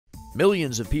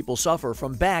Millions of people suffer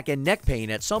from back and neck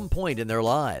pain at some point in their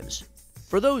lives.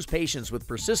 For those patients with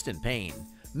persistent pain,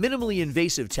 minimally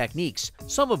invasive techniques,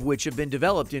 some of which have been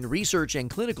developed in research and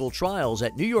clinical trials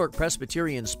at New York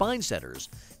Presbyterian spine centers,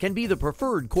 can be the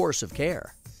preferred course of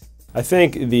care. I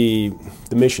think the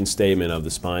mission statement of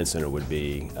the Spine Center would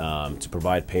be to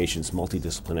provide patients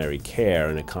multidisciplinary care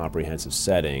in a comprehensive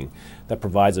setting that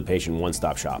provides a patient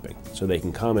one-stop shopping, so they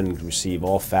can come and receive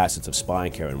all facets of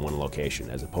spine care in one location,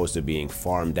 as opposed to being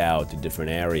farmed out to different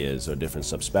areas or different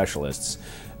subspecialists,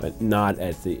 but not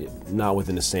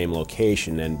within the same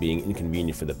location and being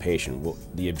inconvenient for the patient.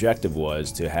 The objective was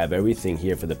to have everything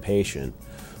here for the patient,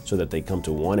 so that they come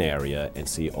to one area and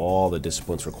see all the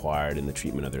disciplines required in the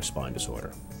treatment of their spine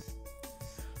disorder.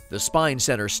 The Spine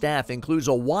Center staff includes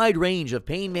a wide range of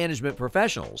pain management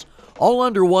professionals, all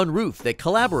under one roof, that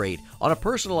collaborate on a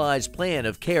personalized plan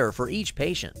of care for each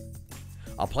patient.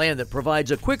 A plan that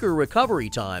provides a quicker recovery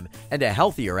time and a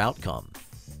healthier outcome.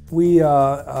 We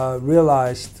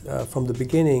realized from the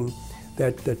beginning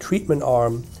that the treatment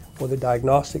arm, or the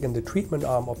diagnostic and the treatment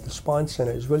arm of the Spine Center,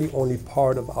 is really only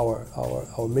part of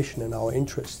our mission and our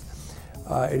interest.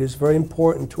 It is very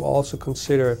important to also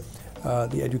consider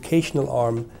the educational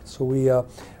arm, so we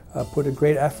put a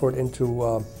great effort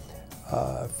into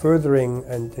furthering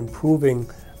and improving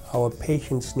our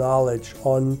patients' knowledge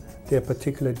on their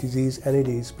particular disease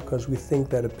entities, because we think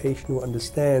that a patient who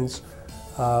understands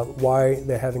why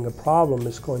they're having a problem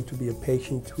is going to be a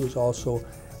patient who is also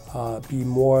be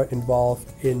more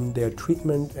involved in their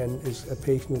treatment, and is a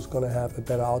patient who's going to have a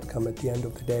better outcome at the end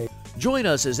of the day. Join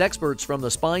us as experts from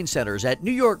the spine centers at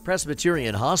New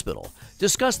York-Presbyterian Hospital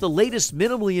discuss the latest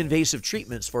minimally invasive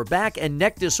treatments for back and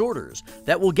neck disorders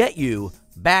that will get you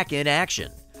back in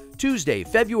action. Tuesday,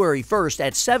 February 1st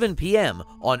at 7 p.m.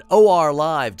 on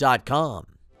ORLive.com.